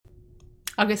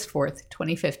August 4th,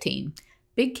 2015.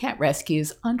 Big Cat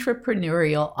Rescue's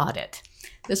Entrepreneurial Audit.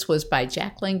 This was by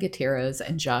Jacqueline Gutierrez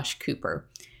and Josh Cooper.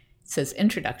 It says,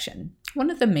 Introduction.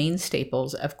 One of the main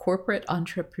staples of corporate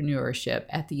entrepreneurship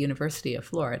at the University of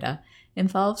Florida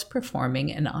involves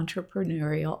performing an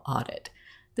entrepreneurial audit.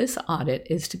 This audit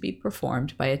is to be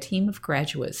performed by a team of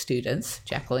graduate students,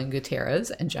 Jacqueline Gutierrez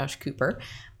and Josh Cooper,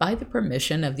 by the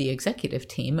permission of the executive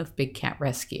team of Big Cat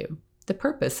Rescue. The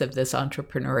purpose of this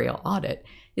entrepreneurial audit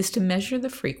is to measure the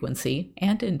frequency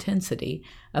and intensity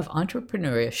of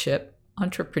entrepreneurship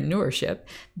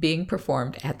being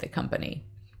performed at the company.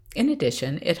 In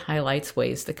addition, it highlights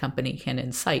ways the company can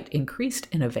incite increased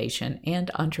innovation and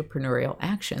entrepreneurial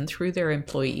action through their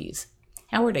employees.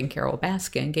 Howard and Carole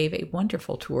Baskin gave a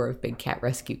wonderful tour of Big Cat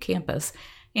Rescue campus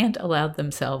and allowed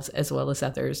themselves, as well as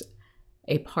others,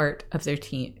 a part of their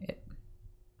team.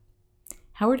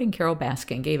 Howard and Carole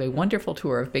Baskin gave a wonderful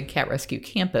tour of Big Cat Rescue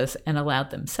campus and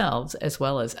allowed themselves, as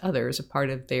well as others, a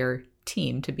part of their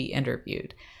team to be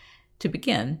interviewed. To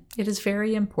begin, it is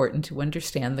very important to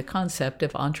understand the concept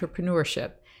of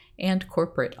entrepreneurship and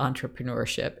corporate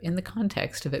entrepreneurship in the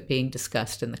context of it being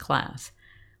discussed in the class.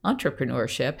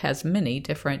 Entrepreneurship has many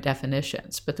different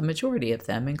definitions, but the majority of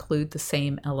them include the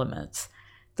same elements.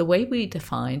 The way we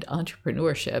defined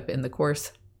entrepreneurship in the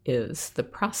course is the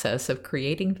process of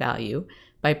creating value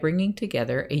by bringing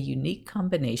together a unique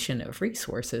combination of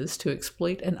resources to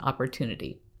exploit an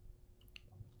opportunity.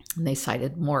 And they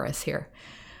cited Morris here.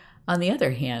 On the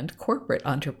other hand, corporate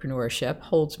entrepreneurship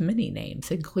holds many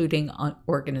names, including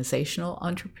organizational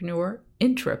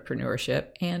intrapreneurship,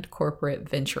 and corporate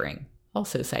venturing,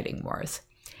 also citing Morris.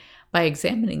 By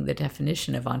examining the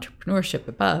definition of entrepreneurship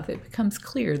above, it becomes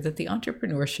clear that the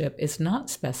entrepreneurship is not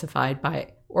specified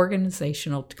by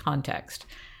organizational context.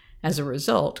 As a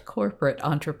result, corporate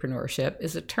entrepreneurship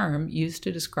is a term used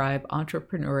to describe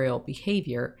entrepreneurial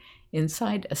behavior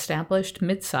inside established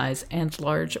mid-size and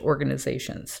large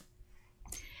organizations.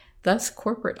 Thus,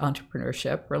 corporate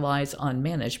entrepreneurship relies on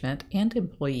management and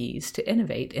employees to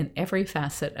innovate in every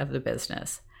facet of the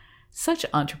business. Such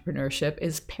entrepreneurship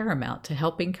is paramount to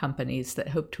helping companies that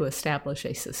hope to establish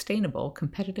a sustainable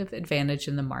competitive advantage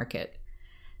in the market.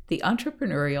 The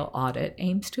entrepreneurial audit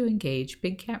aims to engage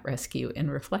Big Cat Rescue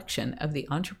in reflection of the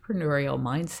entrepreneurial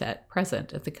mindset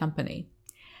present at the company.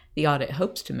 The audit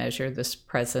hopes to measure this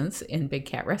presence in Big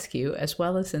Cat Rescue as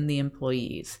well as in the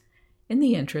employees. In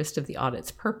the interest of the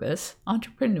audit's purpose,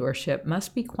 entrepreneurship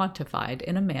must be quantified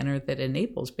in a manner that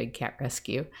enables Big Cat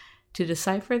Rescue to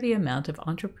decipher the amount of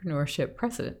entrepreneurship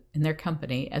present in their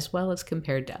company as well as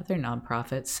compared to other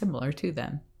nonprofits similar to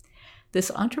them.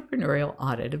 This entrepreneurial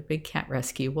audit of Big Cat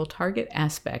Rescue will target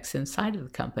aspects inside of the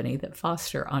company that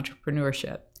foster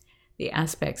entrepreneurship. The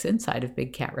aspects inside of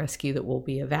Big Cat Rescue that will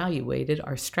be evaluated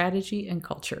are strategy and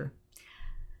culture.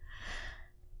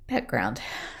 Background.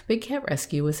 Big Cat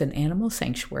Rescue is an animal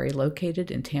sanctuary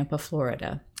located in Tampa,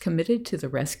 Florida, committed to the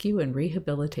rescue and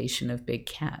rehabilitation of big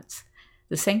cats.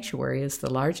 The sanctuary is the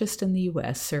largest in the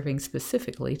U.S., serving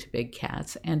specifically to big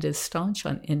cats, and is staunch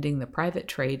on ending the private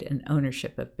trade and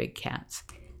ownership of big cats.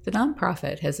 The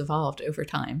nonprofit has evolved over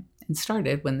time and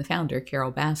started when the founder,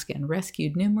 Carole Baskin,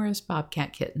 rescued numerous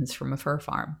bobcat kittens from a fur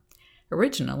farm.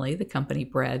 Originally, the company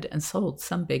bred and sold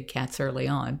some big cats early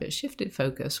on, but shifted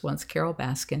focus once Carole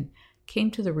Baskin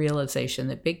came to the realization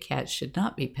that big cats should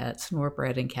not be pets nor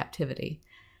bred in captivity.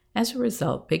 As a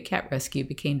result, Big Cat Rescue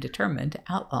became determined to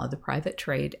outlaw the private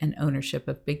trade and ownership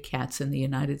of big cats in the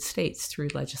United States through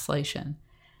legislation.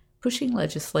 Pushing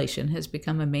legislation has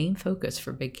become a main focus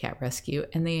for Big Cat Rescue,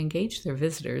 and they engage their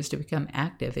visitors to become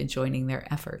active in joining their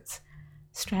efforts.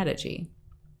 Strategy.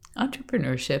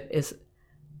 Entrepreneurship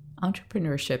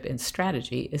in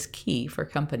strategy is key for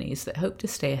companies that hope to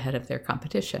stay ahead of their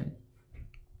competition.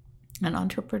 An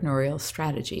entrepreneurial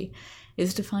strategy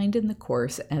is defined in the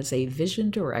course as a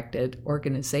vision-directed,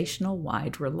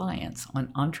 organizational-wide reliance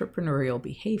on entrepreneurial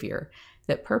behavior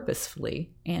that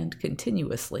purposefully and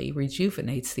continuously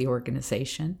rejuvenates the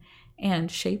organization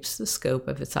and shapes the scope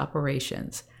of its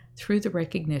operations through the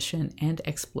recognition and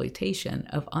exploitation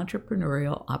of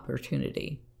entrepreneurial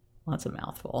opportunity. That's a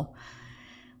mouthful.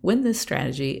 When this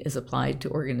strategy is applied to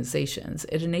organizations,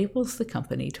 it enables the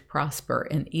company to prosper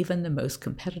in even the most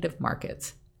competitive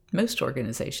markets. Most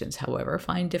organizations, however,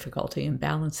 find difficulty in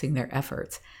balancing their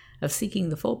efforts of seeking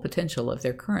the full potential of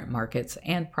their current markets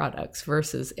and products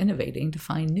versus innovating to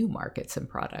find new markets and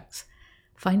products.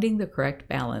 Finding the correct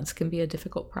balance can be a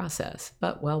difficult process,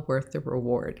 but well worth the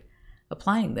reward.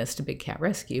 Applying this to Big Cat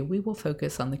Rescue, we will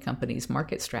focus on the company's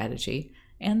market strategy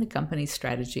and the company's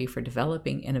strategy for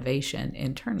developing innovation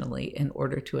internally in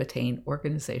order to attain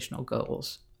organizational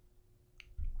goals.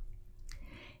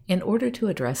 In order to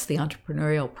address the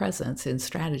entrepreneurial presence in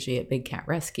strategy at Big Cat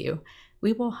Rescue,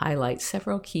 we will highlight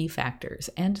several key factors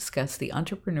and discuss the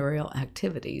entrepreneurial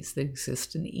activities that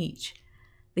exist in each.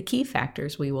 The key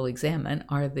factors we will examine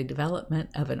are the development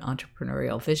of an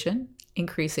entrepreneurial vision,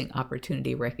 increasing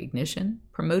opportunity recognition,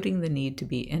 promoting the need to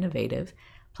be innovative,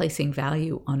 placing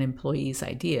value on employees'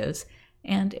 ideas,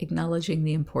 and acknowledging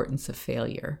the importance of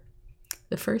failure.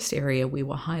 The first area we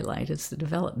will highlight is the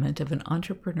development of an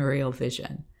entrepreneurial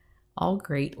vision. All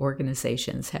great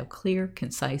organizations have clear,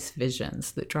 concise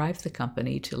visions that drive the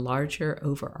company to larger,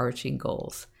 overarching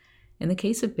goals. In the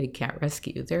case of Big Cat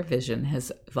Rescue, their vision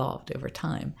has evolved over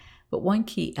time, but one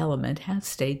key element has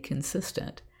stayed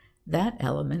consistent. That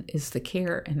element is the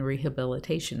care and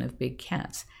rehabilitation of big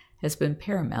cats has been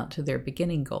paramount to their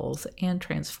beginning goals and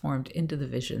transformed into the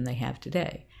vision they have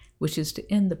today, which is to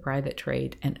end the private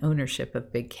trade and ownership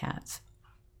of big cats.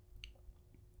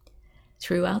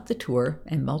 Throughout the tour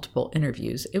and multiple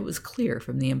interviews, it was clear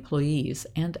from the employees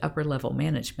and upper-level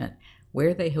management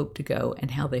where they hope to go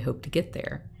and how they hope to get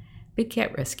there. Big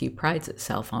Cat Rescue prides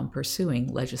itself on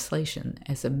pursuing legislation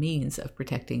as a means of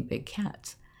protecting big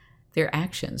cats. Their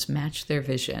actions match their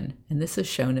vision, and this is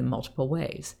shown in multiple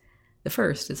ways. The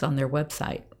first is on their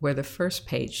website, where the first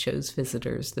page shows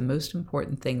visitors the most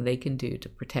important thing they can do to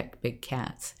protect big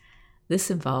cats. This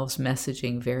involves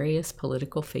messaging various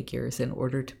political figures in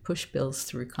order to push bills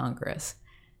through Congress.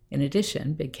 In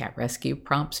addition, Big Cat Rescue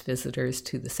prompts visitors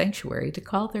to the sanctuary to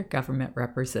call their government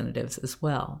representatives as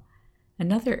well.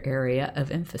 Another area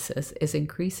of emphasis is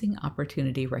increasing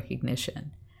opportunity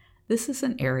recognition. This is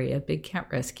an area Big Cat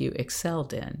Rescue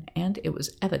excelled in, and it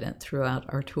was evident throughout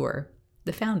our tour.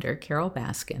 The founder, Carole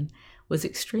Baskin, was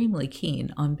extremely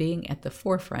keen on being at the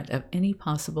forefront of any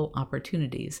possible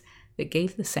opportunities that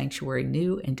gave the sanctuary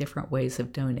new and different ways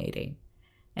of donating.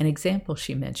 An example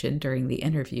she mentioned during the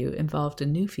interview involved a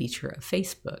new feature of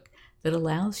Facebook that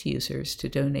allows users to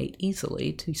donate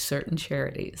easily to certain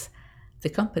charities. The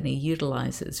company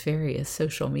utilizes various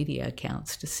social media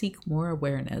accounts to seek more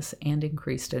awareness and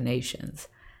increase donations.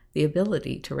 The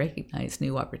ability to recognize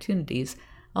new opportunities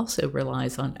also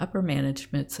relies on upper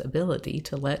management's ability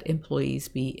to let employees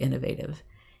be innovative.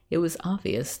 It was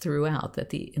obvious throughout that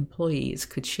the employees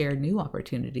could share new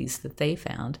opportunities that they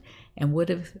found and would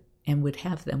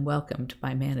have them welcomed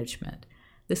by management.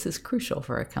 This is crucial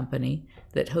for a company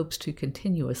that hopes to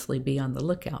continuously be on the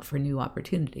lookout for new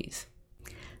opportunities.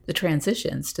 The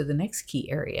transitions to the next key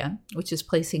area, which is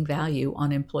placing value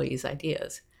on employees'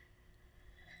 ideas.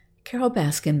 Carole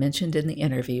Baskin mentioned in the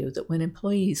interview that when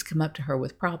employees come up to her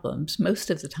with problems, most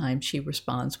of the time she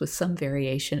responds with some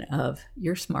variation of,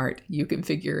 "You're smart, you can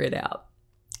figure it out."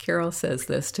 Carole says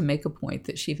this to make a point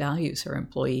that she values her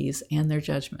employees and their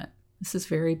judgment. This is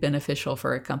very beneficial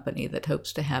for a company that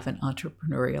hopes to have an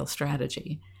entrepreneurial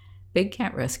strategy. Big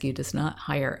Cat Rescue does not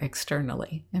hire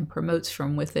externally and promotes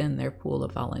from within their pool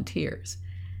of volunteers.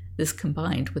 This,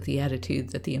 combined with the attitude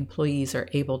that the employees are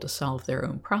able to solve their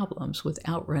own problems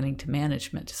without running to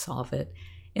management to solve it,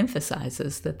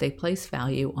 emphasizes that they place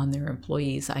value on their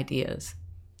employees' ideas.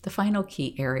 The final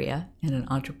key area in an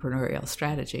entrepreneurial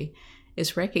strategy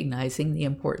is recognizing the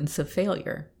importance of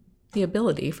failure. The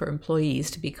ability for employees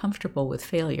to be comfortable with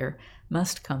failure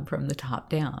must come from the top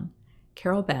down.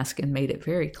 Carole Baskin made it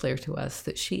very clear to us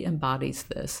that she embodies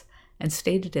this and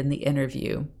stated in the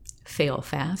interview, "Fail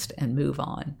fast and move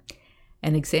on."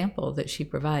 An example that she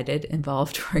provided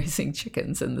involved raising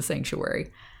chickens in the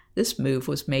sanctuary. This move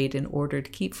was made in order to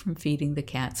keep from feeding the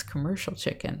cats commercial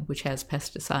chicken, which has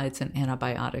pesticides and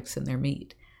antibiotics in their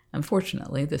meat.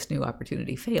 Unfortunately, this new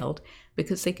opportunity failed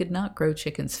because they could not grow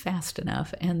chickens fast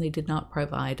enough and they did not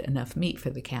provide enough meat for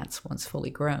the cats once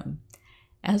fully grown.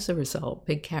 As a result,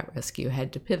 Big Cat Rescue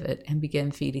had to pivot and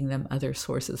begin feeding them other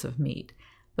sources of meat.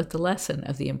 But the lesson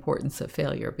of the importance of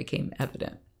failure became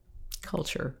evident.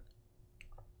 Culture.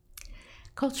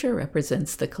 Culture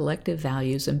represents the collective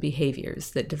values and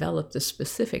behaviors that develop the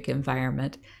specific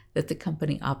environment that the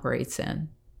company operates in.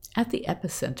 At the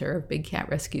epicenter of Big Cat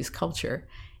Rescue's culture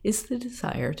is the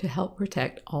desire to help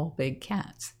protect all big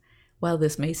cats. While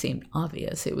this may seem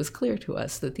obvious, it was clear to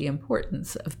us that the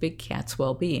importance of big cats'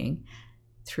 well-being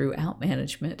throughout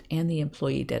management and the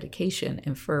employee dedication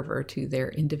and fervor to their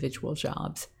individual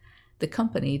jobs. The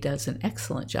company does an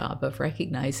excellent job of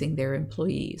recognizing their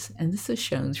employees, and this is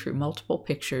shown through multiple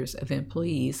pictures of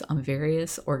employees on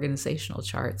various organizational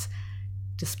charts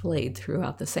displayed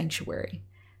throughout the sanctuary.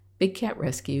 Big Cat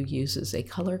Rescue uses a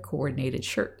color-coordinated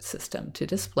shirt system to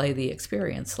display the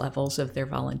experience levels of their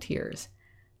volunteers.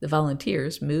 The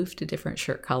volunteers move to different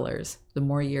shirt colors the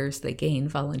more years they gain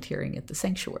volunteering at the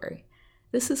sanctuary.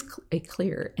 This is a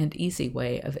clear and easy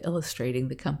way of illustrating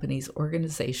the company's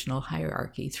organizational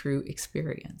hierarchy through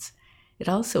experience. It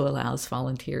also allows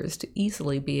volunteers to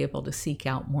easily be able to seek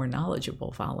out more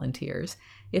knowledgeable volunteers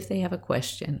if they have a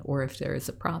question or if there is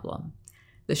a problem.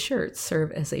 The shirts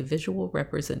serve as a visual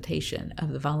representation of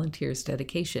the volunteers'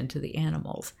 dedication to the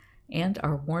animals and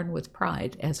are worn with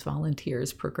pride as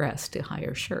volunteers progress to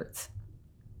higher shirts.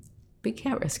 Big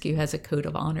Cat Rescue has a code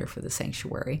of honor for the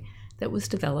sanctuary that was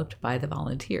developed by the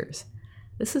volunteers.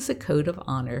 This is a code of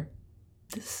honor.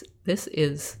 This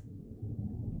is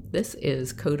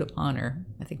code of honor.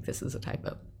 I think this is a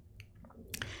typo.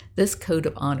 This code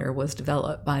of honor was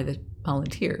developed by the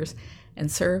volunteers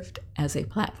and served as a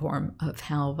platform of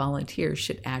how volunteers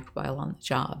should act while on the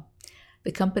job.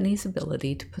 The company's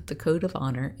ability to put the code of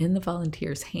honor in the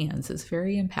volunteers' hands is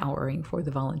very empowering for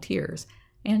the volunteers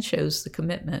and shows the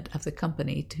commitment of the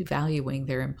company to valuing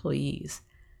their employees.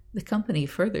 The company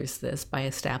furthers this by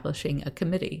establishing a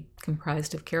committee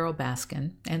comprised of Carole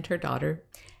Baskin and her daughter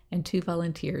and 2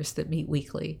 volunteers that meet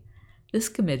weekly. This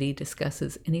committee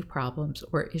discusses any problems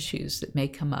or issues that may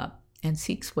come up and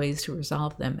seeks ways to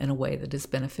resolve them in a way that is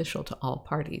beneficial to all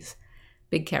parties.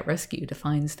 Big Cat Rescue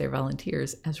defines their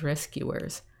volunteers as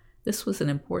rescuers. This was an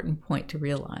important point to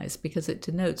realize because it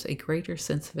denotes a greater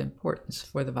sense of importance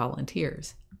for the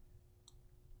volunteers.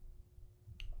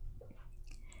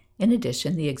 In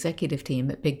addition, the executive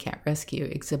team at Big Cat Rescue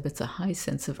exhibits a high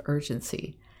sense of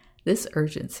urgency. This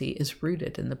urgency is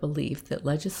rooted in the belief that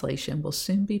legislation will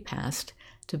soon be passed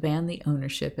to ban the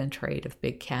ownership and trade of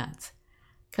big cats.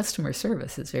 Customer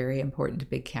service is very important to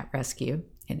Big Cat Rescue,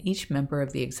 and each member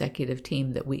of the executive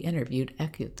team that we interviewed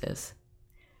echoed this.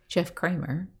 Jeff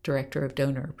Kramer, Director of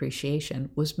Donor Appreciation,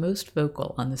 was most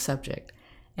vocal on the subject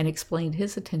and explained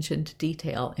his attention to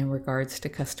detail in regards to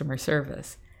customer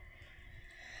service.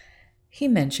 He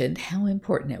mentioned how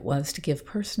important it was to give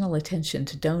personal attention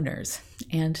to donors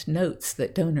and notes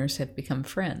that donors have become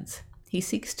friends. He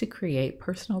seeks to create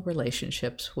personal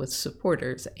relationships with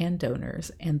supporters and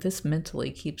donors, and this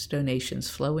mentally keeps donations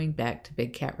flowing back to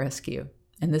Big Cat Rescue.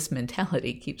 This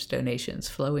mentality keeps donations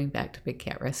flowing back to Big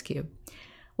Cat Rescue.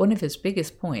 One of his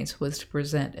biggest points was to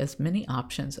present as many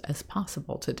options as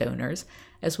possible to donors,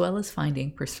 as well as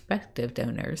finding prospective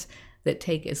donors that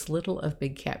take as little of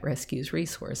Big Cat Rescue's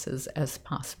resources as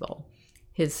possible.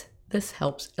 This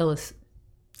helps illustrate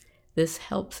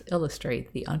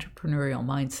the entrepreneurial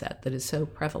mindset that is so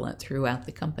prevalent throughout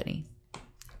the company.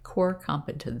 Core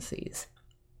competencies.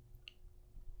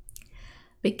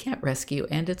 Big Cat Rescue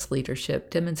and its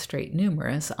leadership demonstrate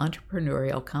numerous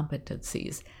entrepreneurial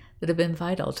competencies that have been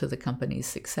vital to the company's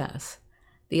success.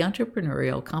 The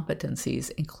entrepreneurial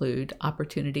competencies include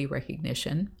opportunity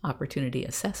recognition, opportunity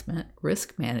assessment,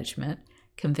 risk management,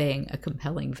 conveying a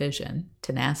compelling vision,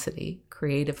 tenacity,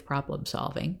 creative problem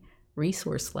solving,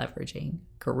 resource leveraging,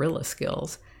 guerrilla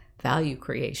skills, value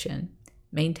creation,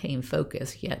 maintain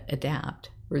focus yet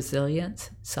adapt, resilience,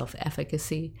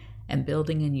 self-efficacy, and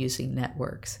building and using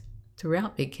networks.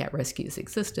 Throughout Big Cat Rescue's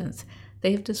existence,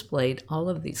 they have displayed all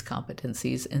of these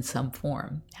competencies in some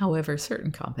form. However,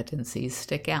 certain competencies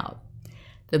stick out.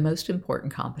 The most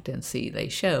important competency they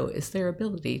show is their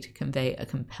ability to convey a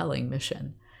compelling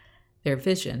mission. Their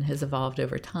vision has evolved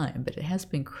over time, but it has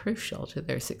been crucial to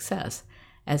their success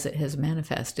as it has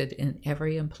manifested in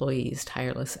every employee's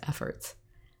tireless efforts.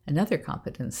 Another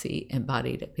competency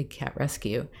embodied at Big Cat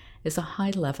Rescue is a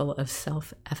high level of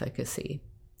self-efficacy.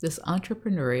 This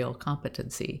entrepreneurial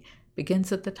competency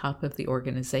begins at the top of the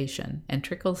organization and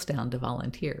trickles down to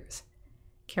volunteers.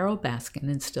 Carole Baskin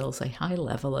instills a high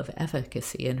level of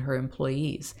efficacy in her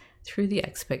employees through the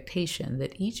expectation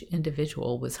that each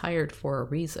individual was hired for a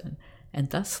reason and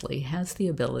thusly has the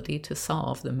ability to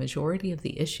solve the majority of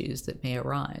the issues that may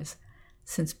arise.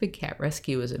 Since Big Cat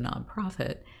Rescue is a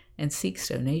nonprofit and seeks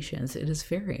donations, it is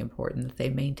very important that they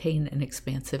maintain an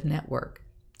expansive network.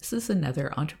 This is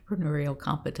another entrepreneurial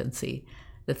competency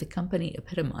that the company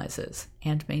epitomizes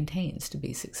and maintains to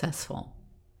be successful.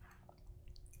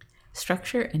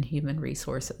 Structure and human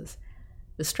resources.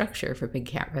 The structure for Big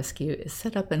Cat Rescue is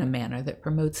set up in a manner that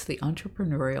promotes the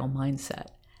entrepreneurial mindset.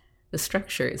 The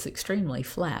structure is extremely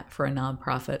flat for a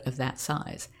nonprofit of that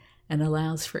size and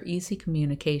allows for easy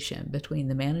communication between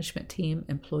the management team,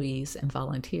 employees, and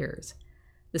volunteers.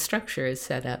 The structure is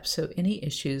set up so that any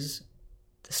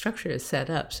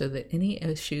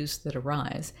issues that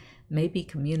arise may be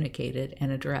communicated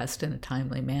and addressed in a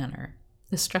timely manner.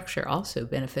 The structure also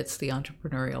benefits the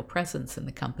entrepreneurial presence in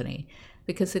the company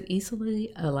because it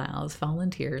easily allows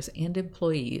volunteers and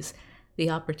employees the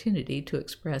opportunity to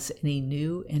express any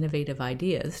new, innovative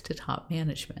ideas to top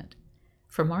management.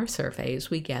 From our surveys,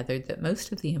 we gathered that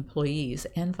most of the employees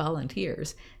and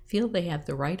volunteers feel they have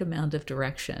the right amount of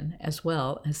direction as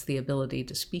well as the ability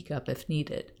to speak up if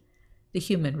needed. The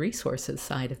human resources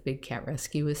side of Big Cat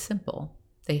Rescue is simple.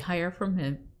 They hire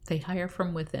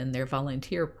from within their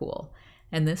volunteer pool,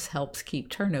 and this helps keep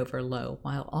turnover low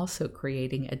while also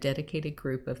creating a dedicated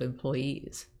group of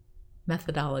employees.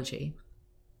 Methodology.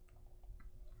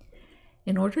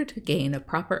 In order to gain a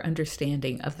proper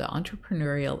understanding of the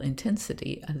entrepreneurial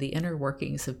intensity of the inner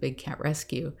workings of Big Cat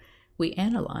Rescue, we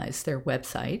analyzed their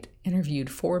website,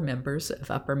 interviewed 4 members of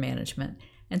upper management,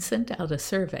 and sent out a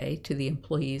survey to the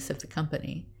employees of the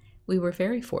company. We were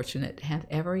very fortunate to have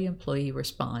every employee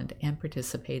respond and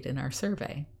participate in our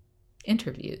survey.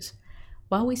 Interviews.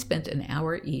 While we spent an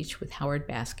hour each with Howard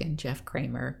Baskin, Jeff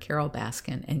Kramer, Carole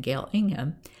Baskin, and Gail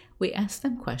Ingham, we asked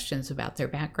them questions about their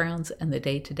backgrounds and the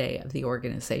day-to-day of the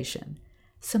organization.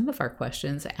 Some of our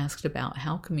questions asked about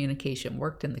how communication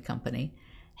worked in the company,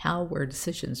 how were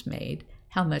decisions made,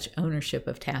 how much ownership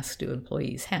of tasks do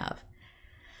employees have.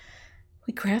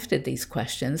 We crafted these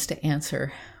questions to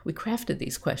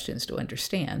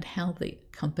understand how the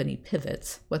company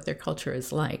pivots, what their culture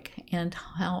is like, and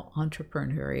how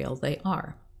entrepreneurial they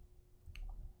are.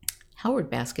 Howard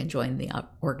Baskin joined the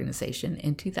organization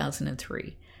in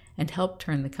 2003 and helped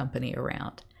turn the company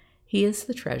around. He is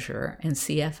the treasurer and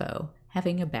CFO,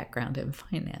 having a background in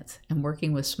finance and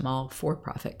working with small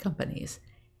for-profit companies.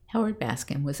 Howard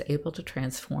Baskin was able to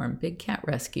transform Big Cat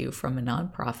Rescue from a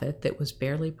nonprofit that was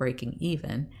barely breaking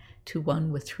even to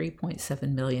one with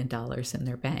 $3.7 million in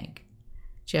their bank.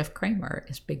 Jeff Kramer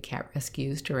is Big Cat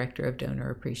Rescue's Director of Donor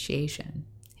Appreciation.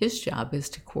 His job is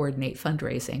to coordinate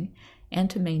fundraising and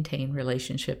to maintain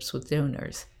relationships with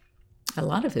donors. A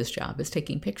lot of his job is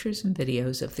taking pictures and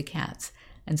videos of the cats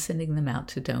and sending them out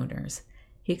to donors.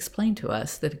 He explained to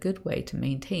us that a good way to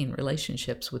maintain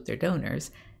relationships with their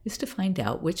donors is to find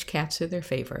out which cats are their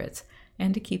favorites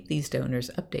and to keep these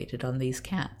donors updated on these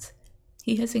cats.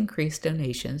 He has increased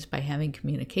donations by having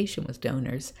communication with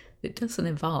donors that doesn't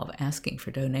involve asking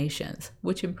for donations,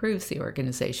 which improves the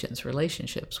organization's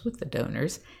relationships with the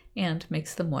donors and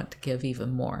makes them want to give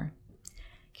even more.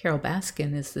 Carole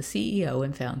Baskin is the CEO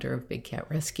and founder of Big Cat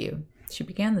Rescue. She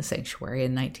began the sanctuary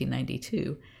in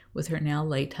 1992 with her now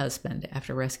late husband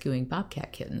after rescuing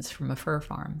bobcat kittens from a fur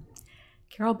farm.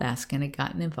 Carole Baskin had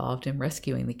gotten involved in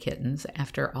rescuing the kittens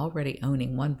after already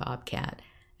owning one bobcat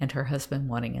and her husband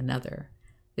wanting another.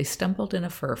 They stumbled in a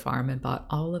fur farm and bought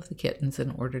all of the kittens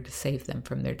in order to save them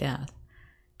from their death.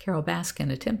 Carole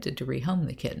Baskin attempted to rehome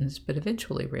the kittens, but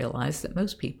eventually realized that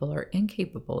most people are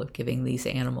incapable of giving these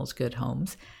animals good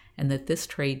homes and that this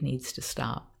trade needs to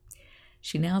stop.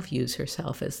 She now views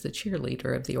herself as the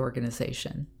cheerleader of the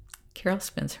organization. Carole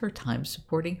spends her time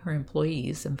supporting her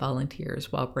employees and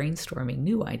volunteers while brainstorming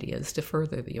new ideas to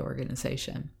further the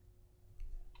organization.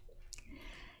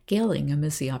 Gail Ingham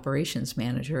is the operations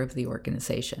manager of the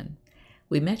organization.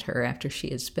 We met her after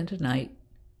she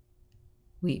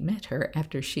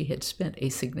had spent a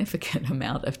significant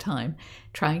amount of time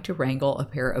trying to wrangle a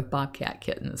pair of bobcat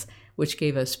kittens, which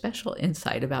gave us special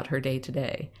insight about her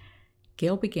day-to-day.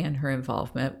 Gail began her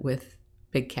involvement with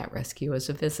Big Cat Rescue as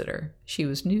a visitor. She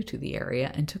was new to the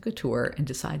area and took a tour and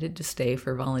decided to stay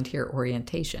for volunteer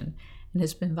orientation and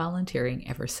has been volunteering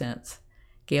ever since.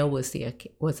 Gail was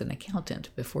an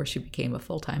accountant before she became a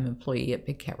full-time employee at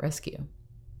Big Cat Rescue.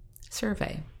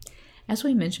 Survey. As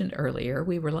we mentioned earlier,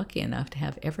 we were lucky enough to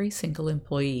have every single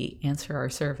employee answer our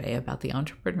survey about the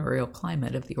entrepreneurial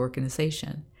climate of the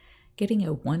organization. Getting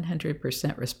a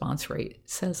 100% response rate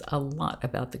says a lot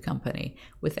about the company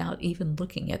without even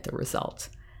looking at the results.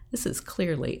 This is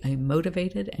clearly a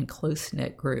motivated and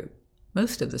close-knit group.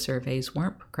 Most of the surveys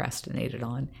weren't procrastinated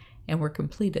on and were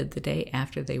completed the day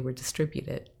after they were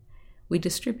distributed. We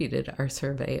distributed our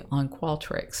survey on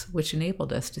Qualtrics, which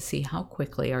enabled us to see how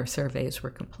quickly our surveys were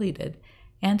completed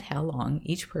and how long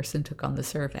each person took on the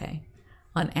survey.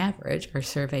 On average, our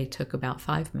survey took about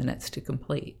 5 minutes to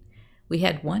complete. We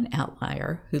had one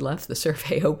outlier who left the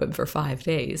survey open for 5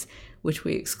 days, which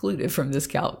we excluded from this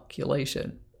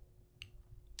calculation.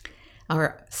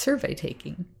 Our survey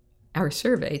taking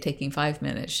 5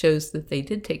 minutes shows that they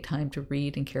did take time to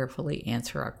read and carefully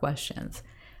answer our questions.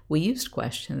 We used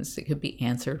questions that could be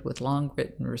answered with long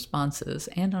written responses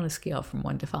and on a scale from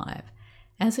 1 to 5.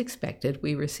 As expected,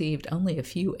 we received only a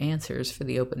few answers for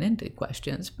the open-ended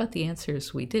questions, but the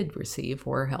answers we did receive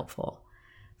were helpful.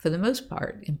 For the most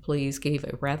part, employees gave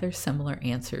rather similar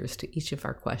answers to each of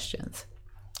our questions.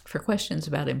 For questions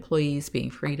about employees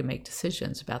being free to make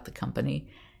decisions about the company,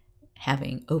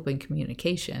 having open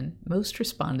communication, most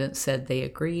respondents said they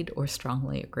agreed or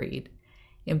strongly agreed.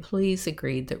 employees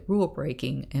agreed that rule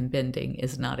breaking and bending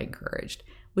is not encouraged,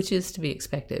 which is to be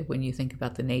expected when you think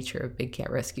about the nature of Big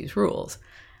Cat Rescue's rules.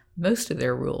 Most of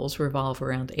their rules revolve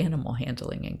around animal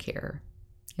handling and care.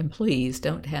 Employees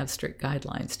don't have strict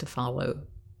guidelines to follow,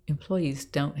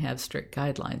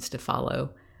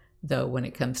 though, when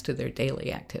it comes to their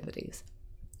daily activities.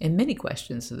 In many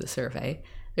questions of the survey,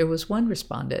 there was one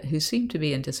respondent who seemed to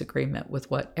be in disagreement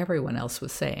with what everyone else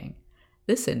was saying.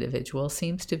 This individual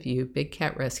seems to view Big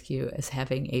Cat Rescue as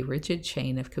having a rigid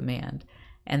chain of command,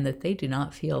 and that they do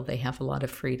not feel they have a lot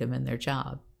of freedom in their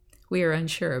job. We are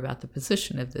unsure about the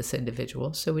position of this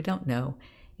individual, so we don't know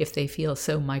if they feel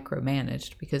so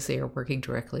micromanaged because they are working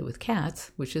directly with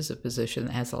cats, which is a position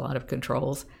that has a lot of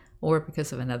controls, or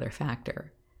because of another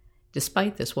factor.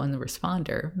 Despite this one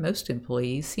responder, most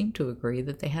employees seem to agree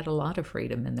that they had a lot of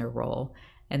freedom in their role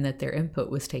and that their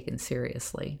input was taken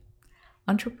seriously.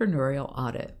 Entrepreneurial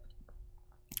audit.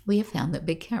 We have found that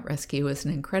Big Cat Rescue is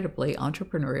an incredibly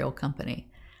entrepreneurial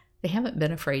company. They haven't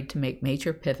been afraid to make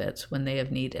major pivots when they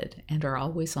have needed and are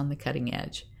always on the cutting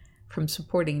edge. From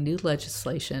supporting new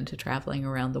legislation to traveling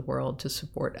around the world to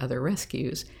support other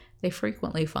rescues, they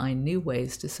frequently find new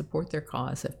ways to support their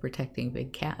cause of protecting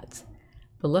big cats.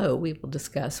 Below, we will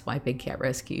discuss why Big Cat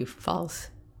Rescue falls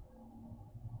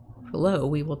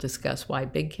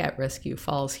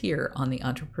here on the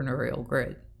entrepreneurial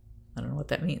grid. I don't know what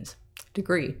that means.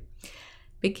 Degree.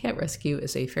 Big Cat Rescue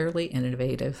is a fairly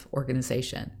innovative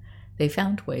organization. They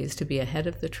found ways to be ahead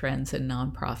of the trends in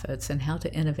nonprofits and how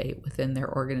to innovate within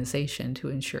their organization to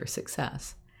ensure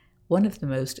success. One of the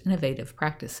most innovative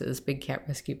practices Big Cat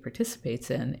Rescue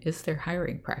participates in is their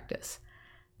hiring practice.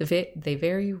 They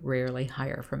very rarely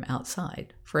hire from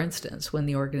outside. For instance, when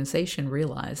the organization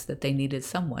realized that they needed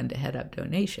someone to head up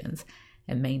donations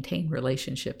and maintain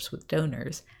relationships with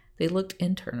donors, they looked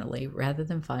internally rather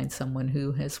than find someone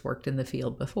who has worked in the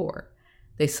field before.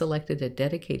 They selected a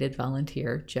dedicated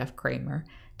volunteer, Jeff Kramer,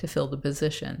 to fill the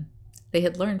position. They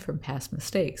had learned from past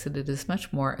mistakes that it is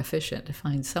much more efficient to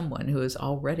find someone who is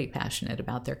already passionate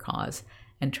about their cause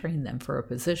and train them for a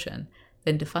position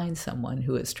than to find someone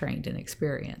who is trained and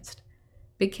experienced.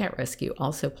 Big Cat Rescue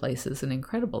also places an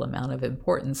incredible amount of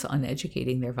importance on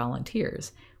educating their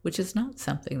volunteers, which is not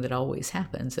something that always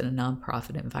happens in a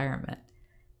nonprofit environment.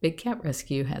 Big Cat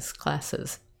Rescue has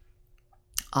classes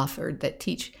offered that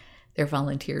teach their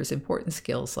volunteers important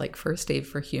skills like first aid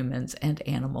for humans and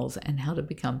animals and how to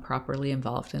become properly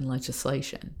involved in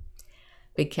legislation.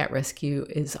 Big Cat Rescue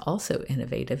is also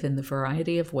innovative in the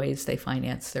variety of ways they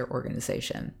finance their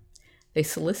organization. They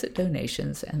solicit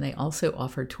donations and they also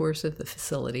offer tours of the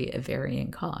facility at varying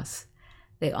costs.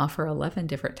 They offer 11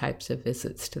 different types of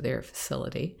visits to their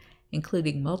facility,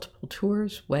 including multiple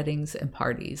tours, weddings, and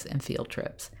parties, and field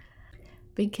trips.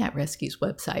 Big Cat Rescue's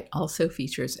website also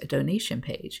features a donation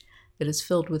page that is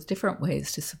filled with different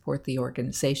ways to support the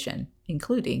organization,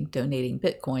 including donating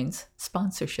bitcoins,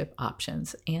 sponsorship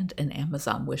options, and an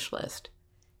Amazon wish list.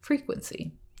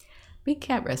 Frequency. Big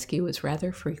Cat Rescue is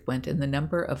rather frequent in the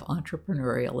number of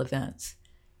entrepreneurial events.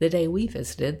 The day we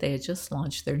visited, they had just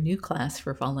launched their new class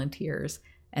for volunteers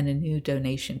and a new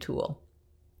donation tool.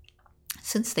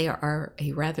 Since they are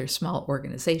a rather small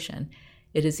organization,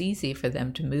 it is easy for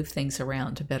them to move things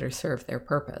around to better serve their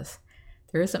purpose.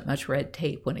 There isn't much red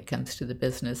tape when it comes to the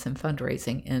business and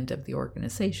fundraising end of the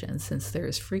organization, since there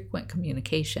is frequent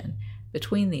communication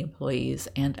between the employees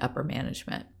and upper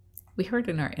management. We heard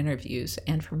in our interviews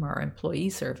and from our employee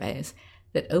surveys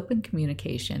that open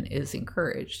communication is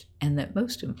encouraged and that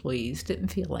most employees didn't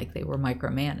feel like they were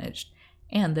micromanaged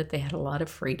and that they had a lot of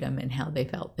freedom in how they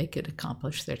felt they could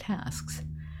accomplish their tasks.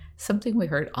 Something we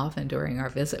heard often during our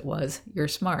visit was, "You're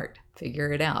smart,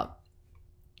 figure it out."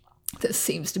 This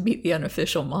seems to be the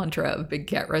unofficial mantra of Big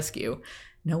Cat Rescue.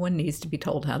 No one needs to be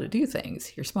told how to do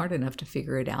things. You're smart enough to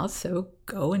figure it out, so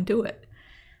go and do it.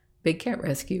 Big Cat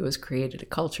Rescue has created a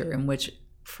culture in which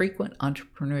frequent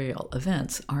entrepreneurial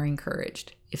events are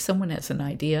encouraged. If someone has an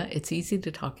idea, it's easy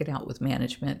to talk it out with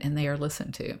management and they are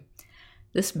listened to.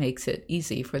 This makes it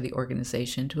easy for the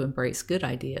organization to embrace good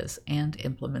ideas and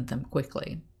implement them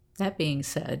quickly. That being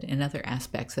said, in other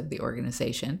aspects of the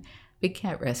organization, Big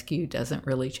Cat Rescue doesn't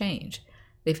really change.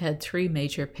 They've had 3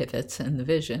 major pivots in the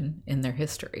vision in their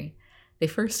history. They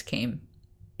first came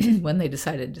when they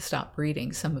decided to stop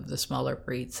breeding some of the smaller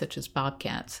breeds, such as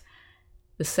bobcats.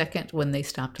 The second, when they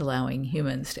stopped allowing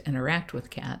humans to interact with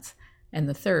cats. And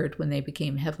the third, when they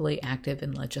became heavily active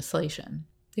in legislation.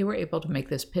 They were able to make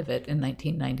this pivot in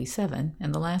 1997,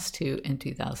 and the last 2 in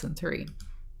 2003.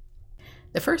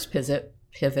 The first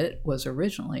pivot was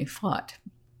originally fought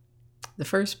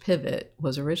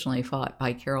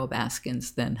by Carole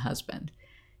Baskin's then husband.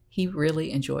 He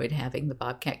really enjoyed having the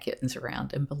bobcat kittens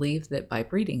around and believed that by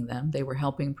breeding them, they were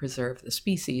helping preserve the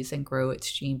species and grow its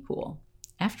gene pool.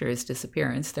 After his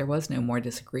disappearance, there was no more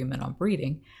disagreement on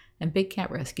breeding, and Big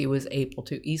Cat Rescue was able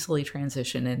to easily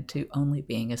transition into only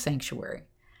being a sanctuary.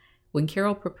 When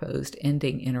Carole proposed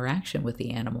ending interaction with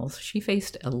the animals, she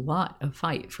faced a lot of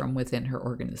fight from within her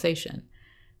organization.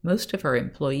 Most of her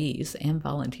employees and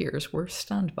volunteers were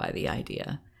stunned by the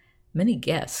idea. Many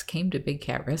guests came to Big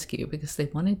Cat Rescue because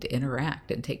they wanted to interact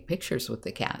and take pictures with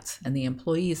the cats, and the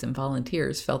employees and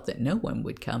volunteers felt that no one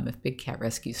would come if Big Cat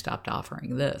Rescue stopped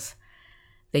offering this.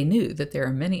 They knew that there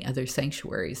are many other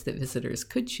sanctuaries that visitors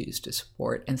could choose to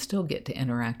support and still get to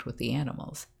interact with the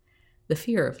animals. The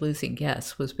fear of losing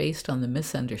guests was based on the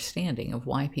misunderstanding of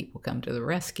why people come to the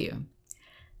rescue.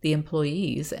 The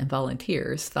employees and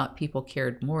volunteers thought people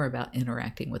cared more about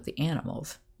interacting with the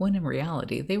animals, when in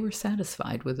reality they were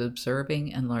satisfied with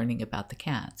observing and learning about the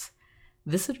cats.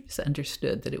 Visitors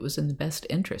understood that it was in the best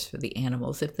interest for the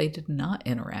animals if they did not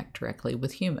interact directly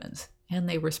with humans, and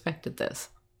they respected this.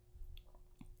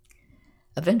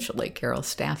 Eventually, Carole's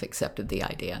staff accepted the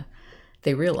idea.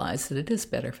 They realized that it is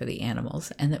better for the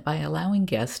animals, and that by allowing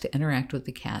guests to interact with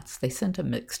the cats, they sent a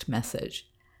mixed message.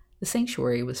 The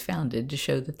sanctuary was founded to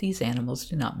show that these animals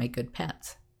do not make good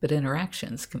pets, but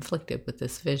interactions conflicted with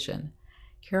this vision.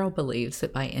 Carole believes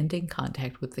that by ending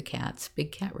contact with the cats,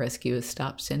 Big Cat Rescue has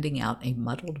stopped sending out a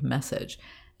muddled message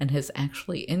and has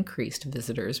actually increased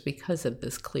visitors because of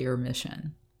this clear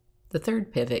mission. The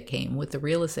third pivot came with the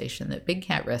realization that Big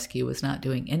Cat Rescue was not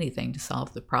doing anything to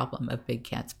solve the problem of big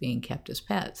cats being kept as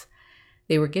pets.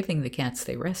 They were giving the cats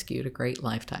they rescued a great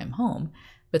lifetime home,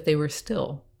 but there were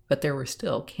still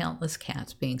countless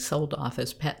cats being sold off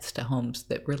as pets to homes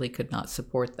that really could not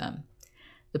support them.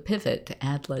 The pivot to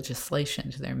add legislation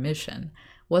to their mission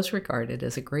was regarded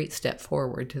as a great step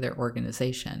forward to their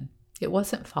organization. It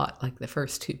wasn't fought like the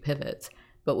first two pivots,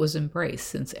 but was embraced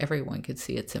since everyone could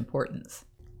see its importance.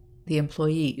 The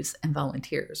employees and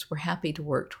volunteers were happy to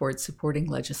work towards supporting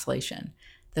legislation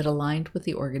that aligned with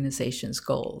the organization's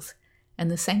goals, and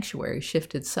the sanctuary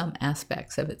shifted some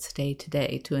aspects of its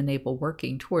day-to-day to enable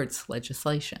working towards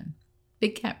legislation.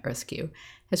 Big Cat Rescue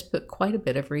has put quite a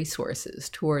bit of resources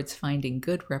towards finding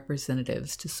good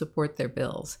representatives to support their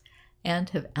bills, and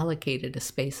have allocated a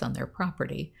space on their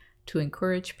property to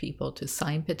encourage people to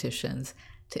sign petitions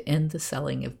to end the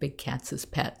selling of big cats as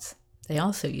pets. They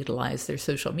also utilize their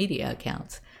social media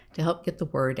accounts to help get the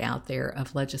word out there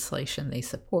of legislation they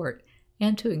support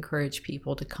and to encourage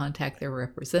people to contact their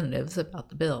representatives about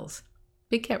the bills.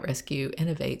 Big Cat Rescue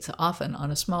innovates often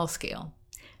on a small scale.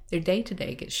 Their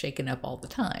day-to-day gets shaken up all the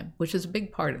time, which is a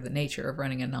big part of the nature of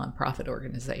running a nonprofit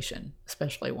organization,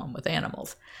 especially one with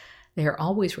animals. They are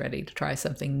always ready to try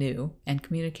something new, and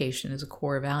communication is a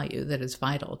core value that is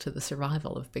vital to the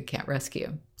survival of Big Cat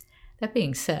Rescue. That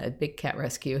being said, Big Cat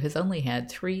Rescue has only had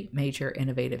 3 major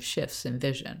innovative shifts in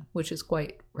vision, which is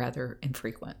quite rather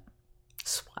infrequent.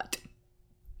 SWOT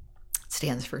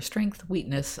stands for strength,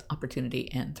 weakness,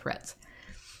 opportunity, and threats.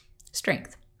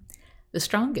 Strength. The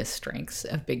strongest strengths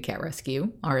of Big Cat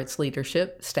Rescue are its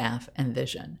leadership, staff, and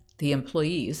vision. The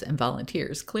employees and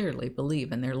volunteers clearly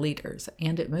believe in their leaders,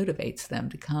 and it motivates them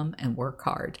to come and work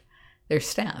hard. Their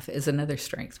staff is another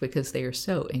strength because they are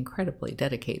so incredibly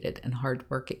dedicated and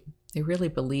hardworking. They really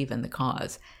believe in the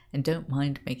cause and don't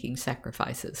mind making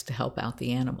sacrifices to help out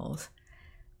the animals.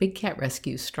 Big Cat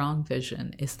Rescue's strong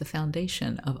vision is the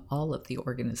foundation of all of the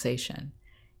organization.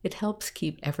 It helps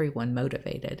keep everyone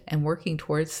motivated and working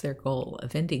towards their goal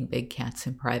of ending big cats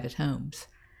in private homes.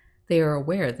 They are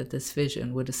aware that this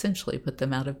vision would essentially put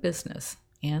them out of business,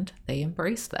 and they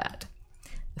embrace that.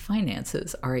 The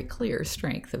finances are a clear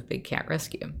strength of Big Cat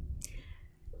Rescue,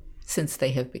 since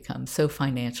they have become so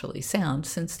financially sound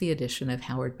since the addition of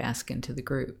Howard Baskin to the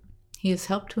group. He has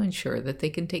helped to ensure that they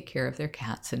can take care of their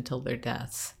cats until their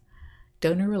deaths.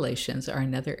 Donor relations are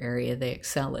another area they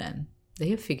excel in. They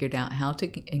have figured out how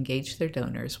to engage their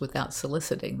donors without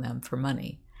soliciting them for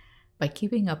money. By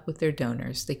keeping up with their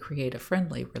donors, they create a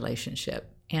friendly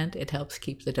relationship, and it helps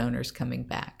keep the donors coming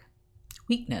back.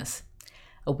 Weakness.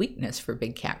 A weakness for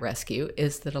Big Cat Rescue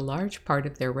is that a large part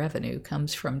of their revenue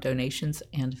comes from donations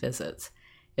and visits.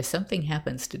 If something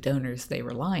happens to donors they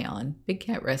rely on, Big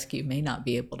Cat Rescue may not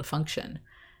be able to function.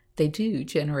 They do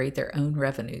generate their own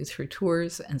revenue through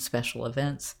tours and special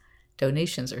events.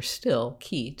 Donations are still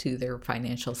key to their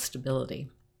financial stability.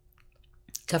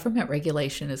 Government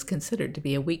regulation is considered to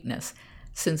be a weakness,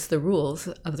 since the rules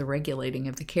of the regulating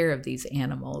of the care of these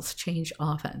animals change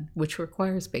often, which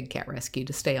requires Big Cat Rescue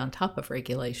to stay on top of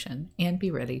regulation and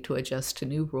be ready to adjust to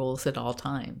new rules at all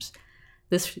times.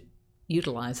 This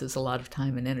utilizes a lot of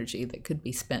time and energy that could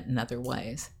be spent in other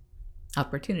ways.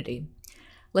 Opportunity.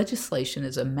 Legislation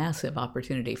is a massive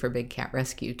opportunity for Big Cat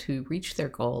Rescue to reach their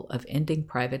goal of ending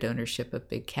private ownership of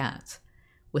big cats.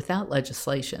 Without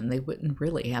legislation, they wouldn't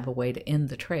really have a way to end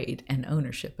the trade and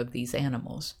ownership of these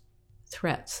animals.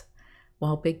 Threats.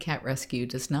 While Big Cat Rescue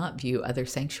does not view other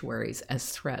sanctuaries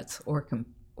as threats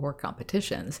or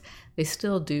competitions, they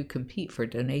still do compete for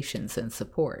donations and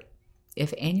support.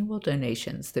 If annual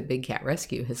donations that Big Cat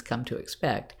Rescue has come to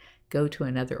expect go to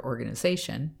another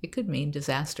organization, it could mean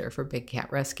disaster for Big Cat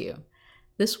Rescue.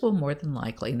 This will more than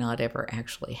likely not ever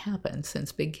actually happen,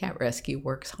 since Big Cat Rescue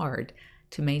works hard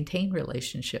to maintain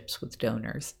relationships with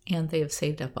donors, and they have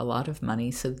saved up a lot of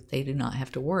money so that they do not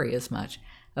have to worry as much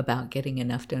about getting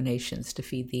enough donations to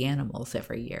feed the animals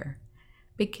every year.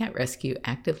 Big Cat Rescue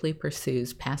actively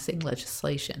pursues passing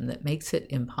legislation that makes it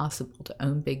impossible to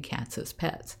own big cats as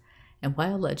pets, and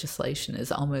while legislation is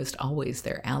almost always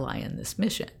their ally in this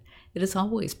mission, it is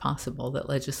always possible that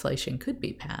legislation could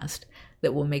be passed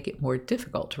that will make it more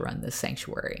difficult to run this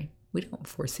sanctuary. We don't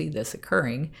foresee this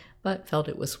occurring, but felt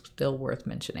it was still worth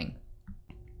mentioning.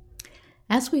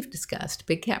 As we've discussed,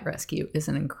 Big Cat Rescue is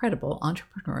an incredible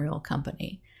entrepreneurial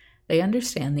company. They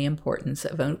understand the importance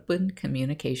of open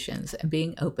communications and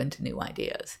being open to new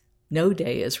ideas. No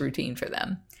day is routine for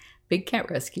them. Big Cat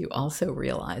Rescue also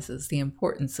realizes the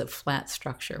importance of flat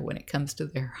structure when it comes to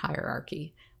their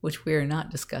hierarchy, which we are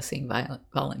not discussing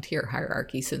volunteer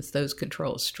hierarchy since those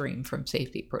controls stream from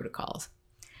safety protocols.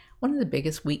 One of the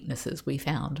biggest weaknesses we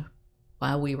found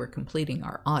while we were completing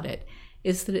our audit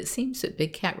is that it seems that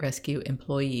Big Cat Rescue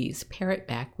employees parrot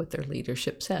back what their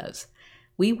leadership says.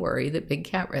 We worry that Big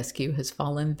Cat Rescue has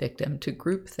fallen victim to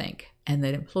groupthink and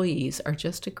that employees are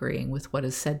just agreeing with what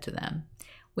is said to them.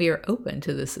 We are open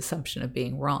to this assumption of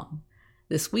being wrong.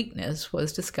 This weakness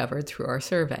was discovered through our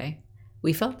survey.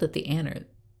 We felt that the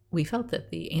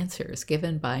answers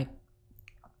given by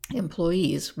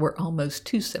employees were almost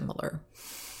too similar.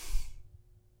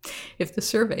 If the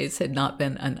surveys had not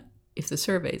been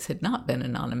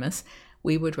anonymous,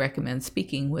 we would recommend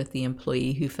speaking with the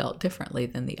employee who felt differently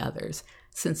than the others,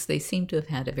 since they seem to have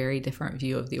had a very different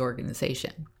view of the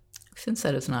organization. Since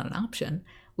that is not an option,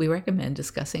 we recommend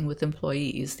discussing with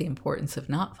employees the importance of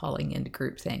not falling into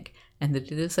groupthink and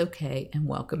that it is okay and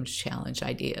welcome to challenge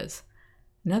ideas.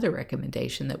 Another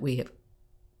recommendation that we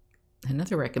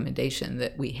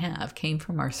have came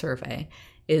from our survey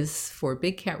is for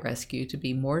Big Cat Rescue to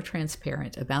be more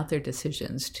transparent about their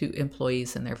decisions to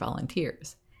employees and their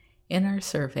volunteers. In our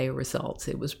survey results,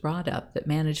 it was brought up that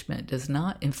management does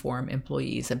not inform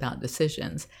employees about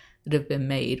decisions that have been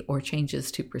made or changes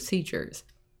to procedures.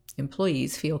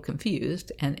 Employees feel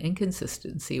confused and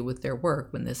inconsistency with their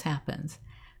work when this happens.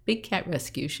 Big Cat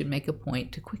Rescue should make a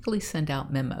point to quickly send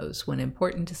out memos when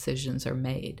important decisions are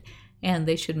made, and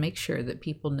they should make sure that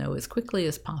people know as quickly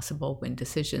as possible when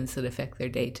decisions that affect their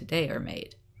day-to-day are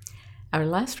made. Our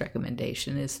last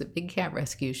recommendation is that Big Cat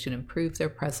Rescue should improve their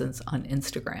presence on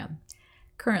Instagram.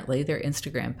 Currently, their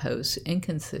Instagram posts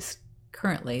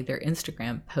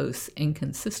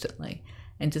inconsistently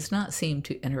and does not seem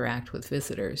to interact with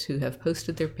visitors who have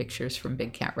posted their pictures from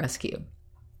Big Cat Rescue.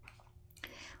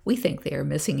 We think they are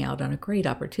missing out on a great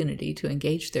opportunity to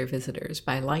engage their visitors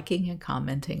by liking and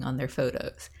commenting on their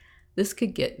photos. This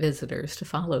could get visitors to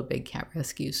follow Big Cat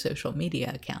Rescue's social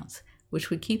media accounts, which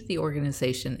would keep the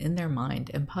organization in their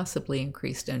mind and possibly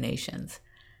increase donations.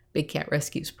 Big Cat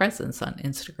Rescue's presence on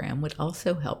Instagram would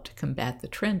also help to combat the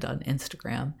trend on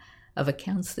Instagram of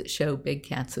accounts that show big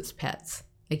cats as pets.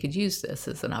 They could use this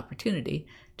as an opportunity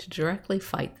to directly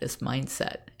fight this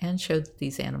mindset and show that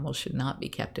these animals should not be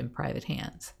kept in private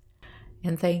hands.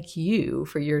 And thank you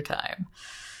for your time.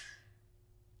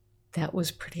 That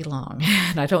was pretty long,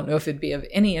 and I don't know if it'd be of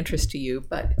any interest to you,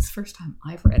 but it's the first time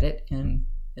I've read it in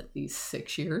at least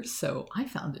 6 years, so I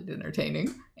found it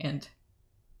entertaining and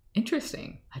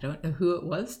interesting. I don't know who it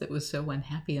was that was so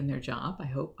unhappy in their job. I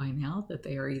hope by now that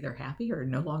they are either happy or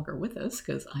no longer with us,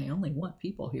 because I only want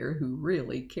people here who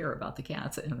really care about the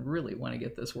cats and really want to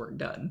get this work done.